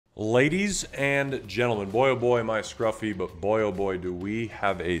Ladies and gentlemen, boy oh boy am I scruffy, but boy oh boy do we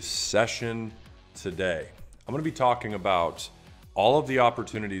have a session today. I'm going to be talking about all of the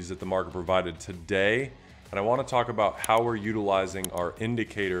opportunities that the market provided today, and I want to talk about how we're utilizing our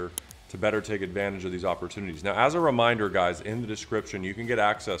indicator to better take advantage of these opportunities. Now, as a reminder, guys, in the description, you can get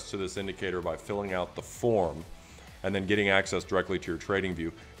access to this indicator by filling out the form and then getting access directly to your trading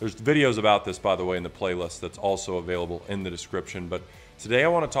view. There's videos about this, by the way, in the playlist that's also available in the description. But today I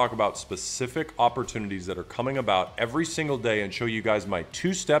want to talk about specific opportunities that are coming about every single day and show you guys my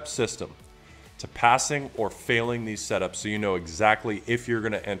two-step system to passing or failing these setups so you know exactly if you're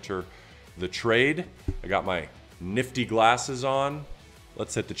going to enter the trade. I got my nifty glasses on.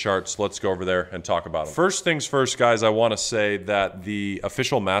 Let's hit the charts. Let's go over there and talk about them. First things first, guys, I want to say that the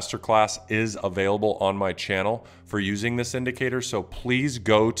official masterclass is available on my channel for using this indicator. So please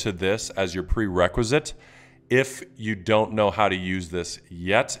go to this as your prerequisite. If you don't know how to use this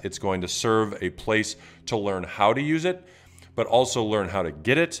yet, it's going to serve a place to learn how to use it, but also learn how to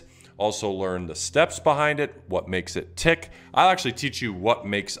get it. Also learn the steps behind it, what makes it tick. I'll actually teach you what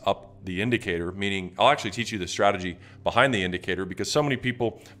makes up the indicator, meaning I'll actually teach you the strategy behind the indicator, because so many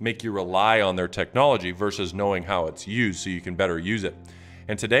people make you rely on their technology versus knowing how it's used so you can better use it.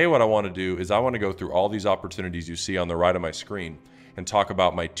 And today what I want to do is I want to go through all these opportunities you see on the right of my screen and talk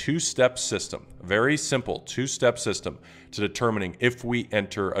about my two-step system, very simple two-step system to determining if we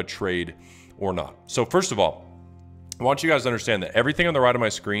enter a trade or not. So first of all, I want you guys to understand that everything on the right of my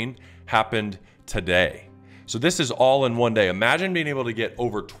screen happened today. So this is all in one day. Imagine being able to get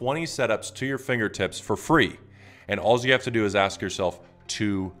over 20 setups to your fingertips for free. And all you have to do is ask yourself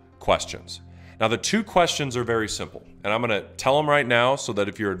two questions. Now, the two questions are very simple. And I'm going to tell them right now so that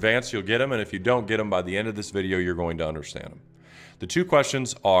if you're advanced, you'll get them. And if you don't get them by the end of this video, you're going to understand them. The two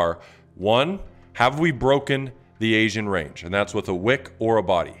questions are, one, have we broken the Asian range? And that's with a wick or a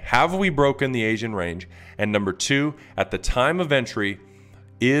body. Have we broken the Asian range? And number two, at the time of entry,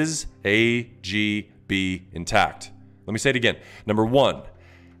 is AGB intact? Let me say it again. Number one,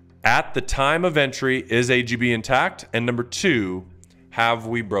 at the time of entry, is AGB intact? And number two, have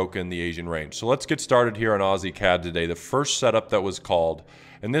we broken the Asian range? So let's get started here on Aussie CAD today. The first setup that was called,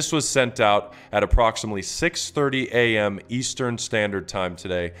 and this was sent out at approximately 6:30 a.m. Eastern Standard Time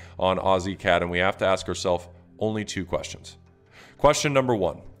today on Aussie CAD, and we have to ask ourselves only two questions. Question number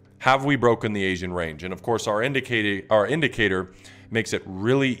one, have we broken the Asian range? And of course, our indicator makes it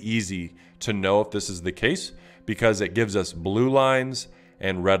really easy to know if this is the case because it gives us blue lines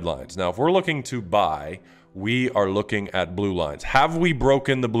and red lines. Now, if we're looking to buy, we are looking at blue lines. Have we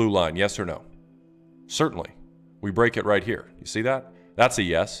broken the blue line? Yes or no? Certainly. We break it right here. You see that? That's a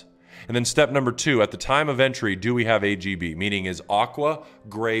yes. And then step number two, at the time of entry, do we have AGB? Meaning is aqua,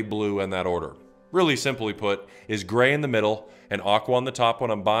 gray, blue in that order? Really simply put, is gray in the middle and aqua on the top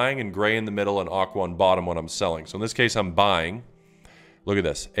when I'm buying and gray in the middle and aqua on bottom when I'm selling. So in this case, I'm buying. Look at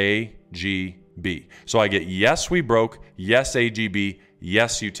this, AGB. So I get yes, we broke, yes, AGB,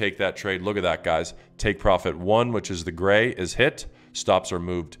 yes, you take that trade. Look at that, guys. Take profit one, which is the gray, is hit. Stops are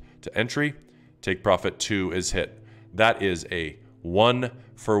moved to entry. Take profit two is hit. That is a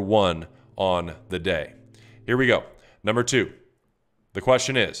 1-for-1 on the day. Here we go. Number two, the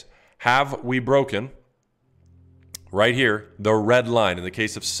question is, have we broken, right here, the red line? In the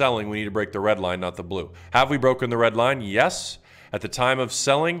case of selling, we need to break the red line, not the blue. Have we broken the red line? Yes. At the time of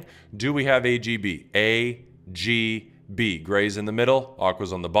selling, do we have AGB? AGB. Gray's in the middle,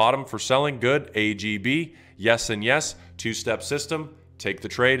 aqua's on the bottom for selling. Good. AGB. Yes and yes. Two-step system. Take the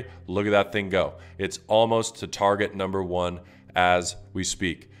trade. Look at that thing go. It's almost to target number one as we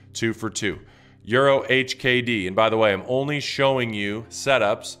speak. 2 for 2. Euro HKD. And by the way, I'm only showing you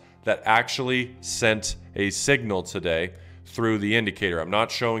setups that actually sent a signal today through the indicator. I'm not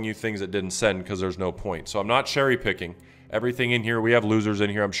showing you things that didn't send because there's no point. So I'm not cherry picking. Everything in here, we have losers in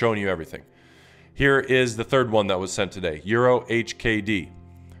here. I'm showing you everything. Here is the third one that was sent today, Euro HKD.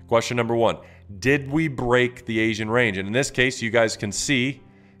 Question number one, did we break the Asian range? And in this case, you guys can see,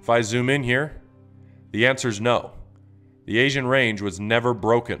 if I zoom in here, the answer is no. The Asian range was never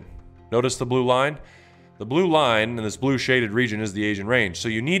broken. Notice the blue line? The blue line in this blue shaded region is the Asian range. So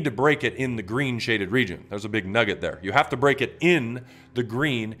you need to break it in the green shaded region. There's a big nugget there. You have to break it in the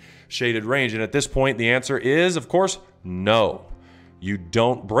green shaded range. And at this point, the answer is, of course, no. You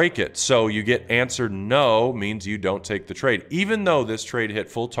don't break it. So you get answer no means you don't take the trade. Even though this trade hit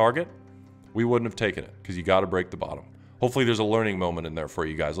full target, we wouldn't have taken it because you got to break the bottom. Hopefully there's a learning moment in there for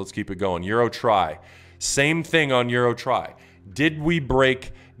you guys. Let's keep it going. Euro try. Same thing on Euro try. Did we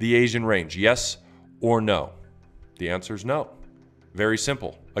break the Asian range? Yes or no? The answer is no. Very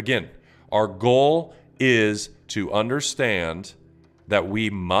simple. Again, our goal is to understand that we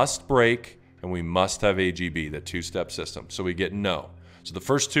must break and we must have AGB, that two-step system. So we get no. So the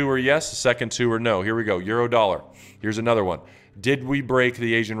first two are yes, the second two are no. Here we go, euro dollar. Here's another one. Did we break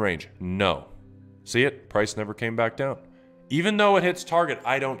the Asian range? No. See it? Price never came back down. Even though it hits target,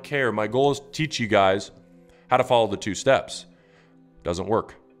 I don't care. My goal is to teach you guys how to follow the two steps. Doesn't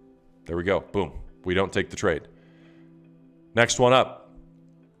work. There we go. Boom. We don't take the trade. Next one up.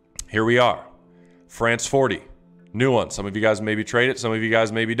 Here we are. France 40. New one. Some of you guys maybe trade it. Some of you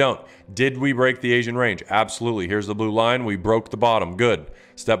guys maybe don't. Did we break the Asian range? Absolutely. Here's the blue line. We broke the bottom. Good.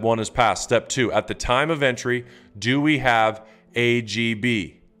 Step one is passed. Step two. At the time of entry, do we have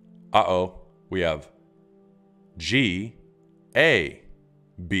AGB? Uh-oh. We have GAB.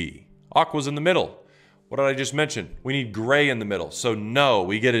 Aqua's in the middle. What did I just mention? We need gray in the middle. So no.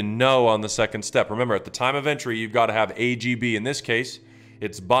 We get a no on the second step. Remember, at the time of entry, you've got to have AGB. In this case,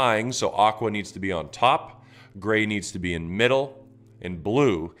 it's buying, so aqua needs to be on top. Gray needs to be in middle, and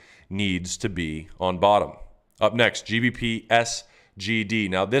blue needs to be on bottom. Up next, GBP SGD.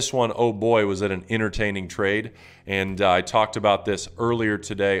 Now this one, oh boy, was it an entertaining trade, and I talked about this earlier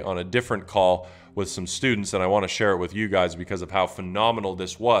today on a different call with some students, and I want to share it with you guys because of how phenomenal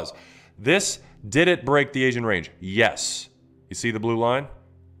this was. Did it break the Asian range? Yes. You see the blue line?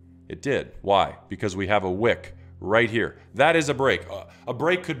 It did. Why? Because we have a wick right here. That is a break. A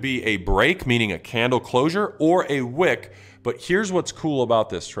break could be a break, meaning a candle closure, or a wick. But here's what's cool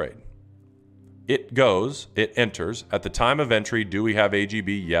about this trade. It enters. At the time of entry, do we have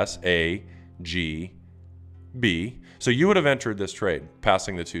AGB? Yes, A, G, B. So you would have entered this trade,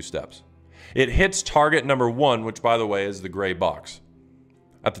 passing the two steps. It hits target number one, which by the way is the gray box.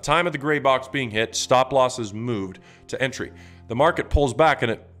 At the time of the gray box being hit, stop loss is moved to entry. The market pulls back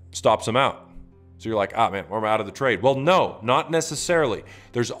and it stops them out. So you're like, man, we're out of the trade. Well, no, not necessarily.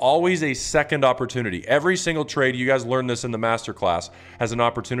 There's always a second opportunity. Every single trade, you guys learned this in the masterclass, has an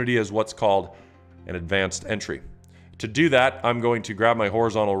opportunity as what's called an advanced entry. To do that, I'm going to grab my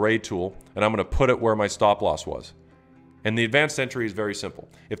horizontal ray tool and I'm going to put it where my stop loss was. And the advanced entry is very simple.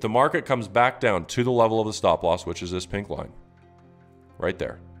 If the market comes back down to the level of the stop loss, which is this pink line, right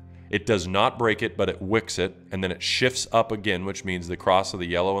there, it does not break it, but it wicks it, and then it shifts up again, which means the cross of the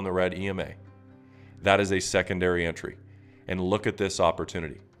yellow and the red EMA. That is a secondary entry. And look at this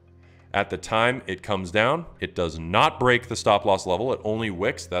opportunity. At the time it comes down, it does not break the stop loss level. It only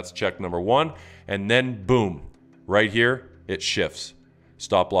wicks. That's check number one. And then boom, right here, it shifts.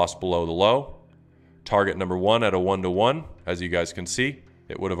 Stop loss below the low. Target number one at a 1-to-1. As you guys can see,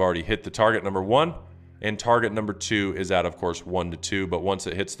 it would have already hit the target number one. And target number two is at, of course, 1-to-2. But once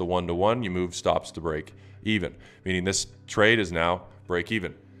it hits the 1-to-1, you move stops to break even, meaning this trade is now break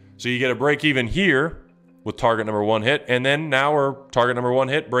even. So you get a break even here with target number one hit, and then now we're target number one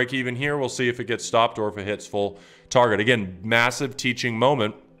hit, break even here. We'll see if it gets stopped or if it hits full target. Again, massive teaching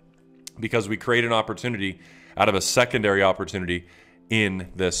moment because we create an opportunity out of a secondary opportunity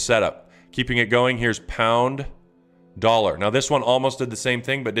in this setup. Keeping it going, here's pound dollar. Now this one almost did the same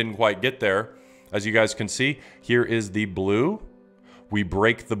thing but didn't quite get there. As you guys can see, here is the blue. We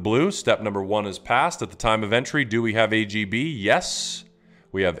break the blue. Step number one is passed. At the time of entry, do we have AGB? Yes.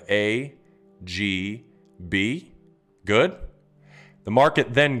 We have A, G, B. Good. The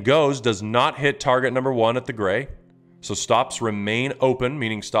market then does not hit target number one at the gray. So stops remain open,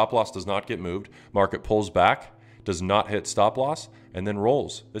 meaning stop loss does not get moved. Market pulls back, does not hit stop loss, and then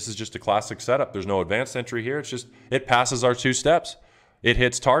rolls. This is just a classic setup. There's no advanced entry here. It's just, it passes our two steps. It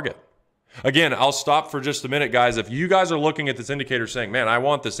hits target. Again, I'll stop for just a minute, guys. If you guys are looking at this indicator saying, man, I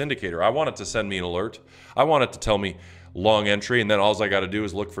want this indicator. I want it to send me an alert. I want it to tell me long entry, and then all I got to do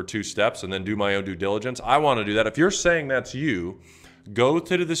is look for two steps and then do my own due diligence. I want to do that. If you're saying that's you, go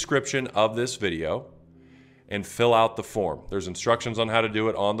to the description of this video and fill out the form. There's instructions on how to do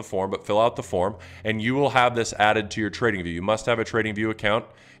it on the form, but fill out the form and you will have this added to your TradingView. You must have a TradingView account.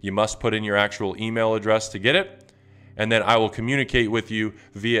 You must put in your actual email address to get it. And then I will communicate with you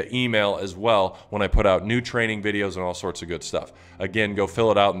via email as well when I put out new training videos and all sorts of good stuff. Again, go fill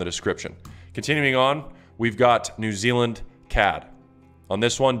it out in the description. Continuing on, we've got New Zealand CAD. On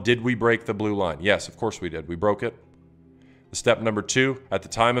this one, did we break the blue line? Yes, of course we did. We broke it. Step number two, at the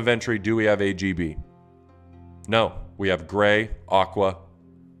time of entry, do we have AGB? No, we have gray, aqua,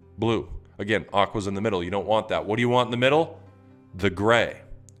 blue. Again, aqua's in the middle. You don't want that. What do you want in the middle? The gray.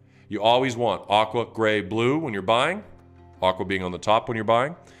 You always want aqua, gray, blue when you're buying, aqua being on the top when you're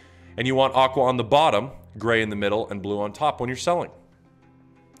buying, and you want aqua on the bottom, gray in the middle, and blue on top when you're selling.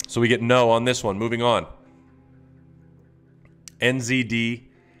 So we get no on this one. Moving on. NZD,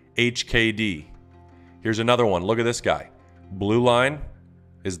 HKD. Here's another one. Look at this guy. Blue line,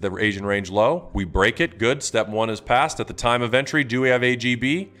 Is the Asian range low? We break it. Good. Step 1 is passed. At the time of entry, do we have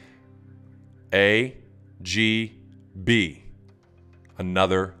AGB? AGB.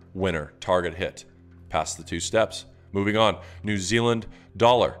 Another winner. Target hit. Past the 2 steps. Moving on. New Zealand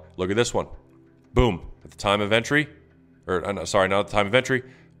dollar. Look at this one. Boom. At the time of entry, sorry, not at the time of entry.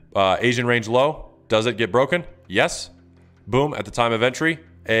 Asian range low. Does it get broken? Yes. Boom. At the time of entry,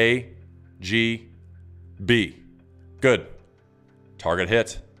 AGB. Good. Target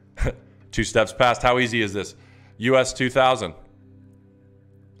hit. 2 steps past. How easy is this? US 2000.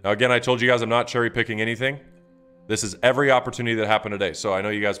 Now, again, I told you guys I'm not cherry picking anything. This is every opportunity that happened today. So I know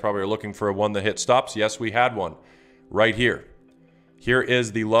you guys probably are looking for one that hit stops. Yes, we had one right here. Here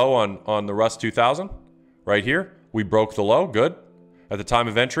is the low on the Rust 2000. Right here. We broke the low. Good. At the time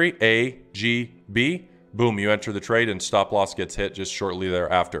of entry, AGB. Boom, you enter the trade and stop loss gets hit just shortly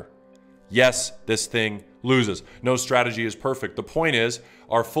thereafter. Yes, this thing loses. No strategy is perfect. The point is,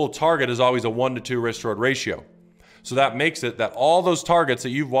 our full target is always a 1-to-2 risk-reward ratio. So that makes it that all those targets that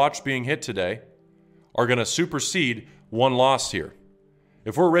you've watched being hit today are going to supersede one loss here.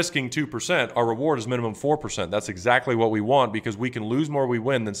 If we're risking 2%, our reward is minimum 4%. That's exactly what we want because we can lose more we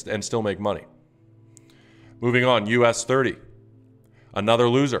win and still make money. Moving on, US 30. Another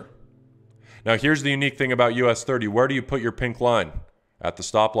loser. Now here's the unique thing about US 30. Where do you put your pink line? At the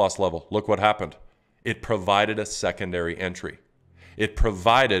stop loss level. Look what happened. It provided a secondary entry. It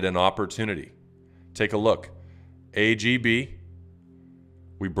provided an opportunity. Take a look. AGB.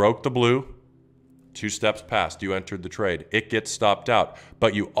 We broke the blue. 2 steps past. You entered the trade. It gets stopped out.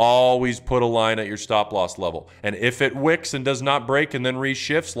 But you always put a line at your stop loss level. And if it wicks and does not break and then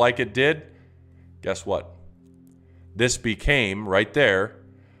reshifts like it did, guess what? This became, right there,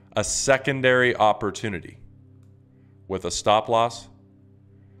 a secondary opportunity with a stop loss.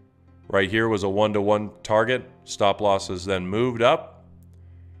 Right here was a 1-to-1 target. Stop loss is then moved up.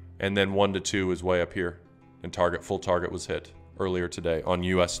 And then 1-to-2 is way up here. And full target was hit earlier today on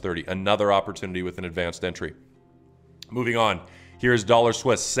US 30. Another opportunity with an advanced entry. Moving on. Here's dollar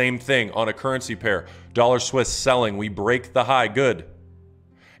Swiss. Same thing on a currency pair. Dollar Swiss selling. We break the high. Good.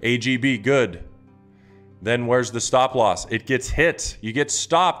 AGB. Good. Then where's the stop loss? It gets hit. You get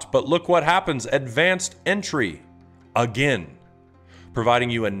stopped. But look what happens. Advanced entry. Again. Providing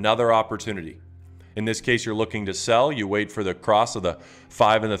you another opportunity. In this case, you're looking to sell. You wait for the cross of the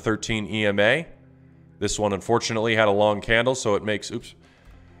 5 and the 13 EMA. This one, unfortunately, had a long candle, so it makes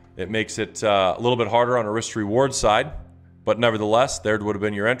it a little bit harder on a risk-reward side. But nevertheless, there would have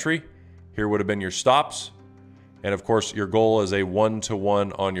been your entry. Here would have been your stops. And of course, your goal is a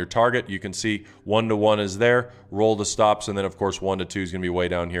 1-to-1 on your target. You can see 1-to-1 is there. Roll the stops, and then of course 1-to-2 is going to be way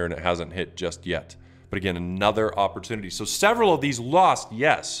down here, and it hasn't hit just yet. But again, another opportunity. So several of these lost,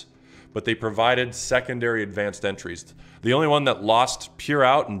 yes, but they provided secondary advanced entries. The only one that lost pure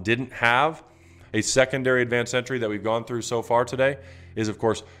out and didn't have a secondary advanced entry that we've gone through so far today is, of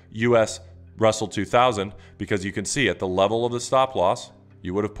course, US Russell 2000, because you can see at the level of the stop loss,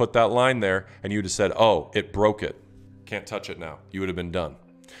 you would have put that line there and you would have said, oh, it broke it. Can't touch it now. You would have been done.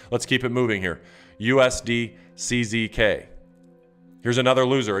 Let's keep it moving here. USD CZK. Here's another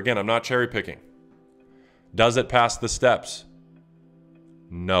loser. Again, I'm not cherry picking. Does it pass the steps?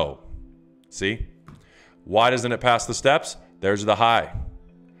 No. See? Why doesn't it pass the steps? There's the high.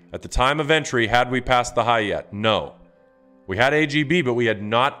 At the time of entry, had we passed the high yet? No. We had AGB, but we had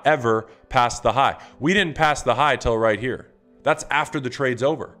not ever passed the high. We didn't pass the high till right here. That's after the trade's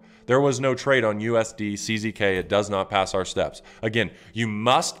over. There was no trade on USD CZK. It does not pass our steps. Again, you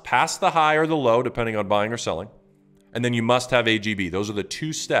must pass the high or the low, depending on buying or selling. And then you must have AGB. Those are the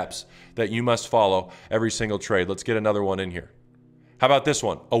 2 steps that you must follow every single trade. Let's get another one in here. How about this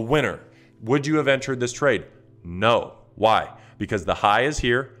one? A winner. Would you have entered this trade? No. Why? Because the high is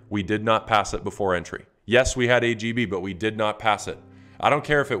here. We did not pass it before entry. Yes, we had AGB, but we did not pass it. I don't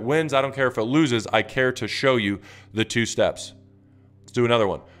care if it wins. I don't care if it loses. I care to show you the 2 steps. Let's do another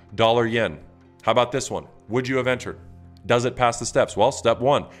one. Dollar yen. How about this one? Would you have entered? Does it pass the steps? Well, step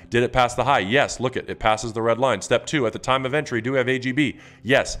 1, did it pass the high? Yes, look it passes the red line. Step 2, at the time of entry, do we have AGB?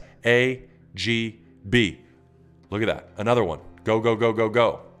 Yes, AGB. Look at that, another one. Go, go, go, go,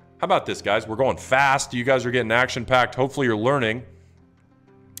 go. How about this, guys? We're going fast. You guys are getting action-packed. Hopefully you're learning.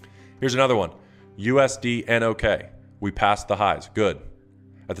 Here's another one. USD NOK. We passed the highs. Good.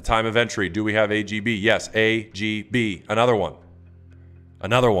 At the time of entry, do we have AGB? Yes, AGB. Another one.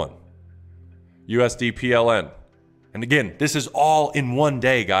 Another one. USD PLN. And again, this is all in one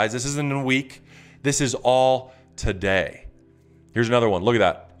day, guys. This isn't in a week. This is all today. Here's another one. Look at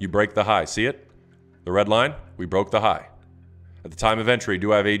that. You break the high. See it? The red line? We broke the high. At the time of entry,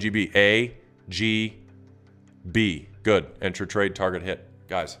 do I have AGB? AGB. Enter trade, target hit.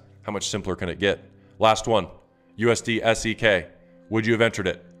 Guys, how much simpler can it get? Last one, USD SEK. Would you have entered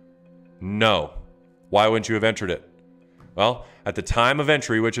it? No. Why wouldn't you have entered it? Well, at the time of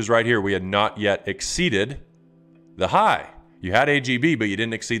entry, which is right here, we had not yet exceeded the high. You had AGB, but you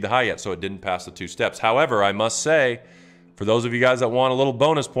didn't exceed the high yet, so it didn't pass the 2 steps. However, I must say, for those of you guys that want a little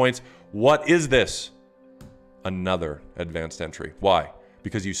bonus points, what is this? Another advanced entry. Why?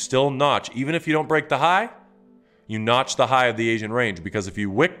 Because you still notch, even if you don't break the high, you notch the high of the Asian range, because if you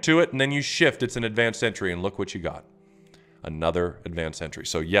wick to it and then you shift, it's an advanced entry, and look what you got. Another advanced entry.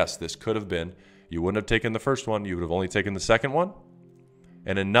 So yes, this could have been, you wouldn't have taken the first one, you would have only taken the second one.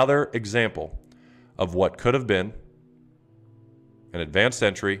 And another example of what could have been an advanced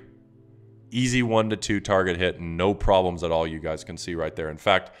entry, easy 1 to 2 target hit, no problems at all, you guys can see right there. In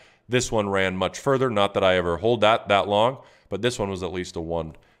fact, this one ran much further, not that I ever hold that long, but this one was at least a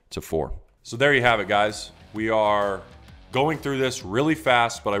 1 to 4. So there you have it, guys. We are going through this really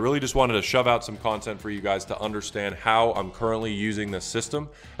fast, but I really just wanted to shove out some content for you guys to understand how I'm currently using this system.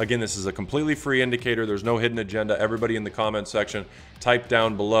 Again, this is a completely free indicator. There's no hidden agenda. Everybody in the comment section, type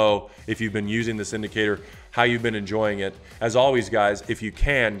down below if you've been using this indicator, how you've been enjoying it. As always, guys, if you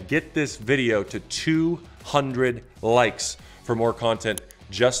can, get this video to 200 likes for more content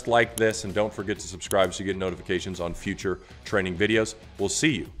just like this, and don't forget to subscribe so you get notifications on future training videos. We'll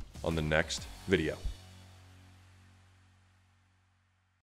see you on the next video.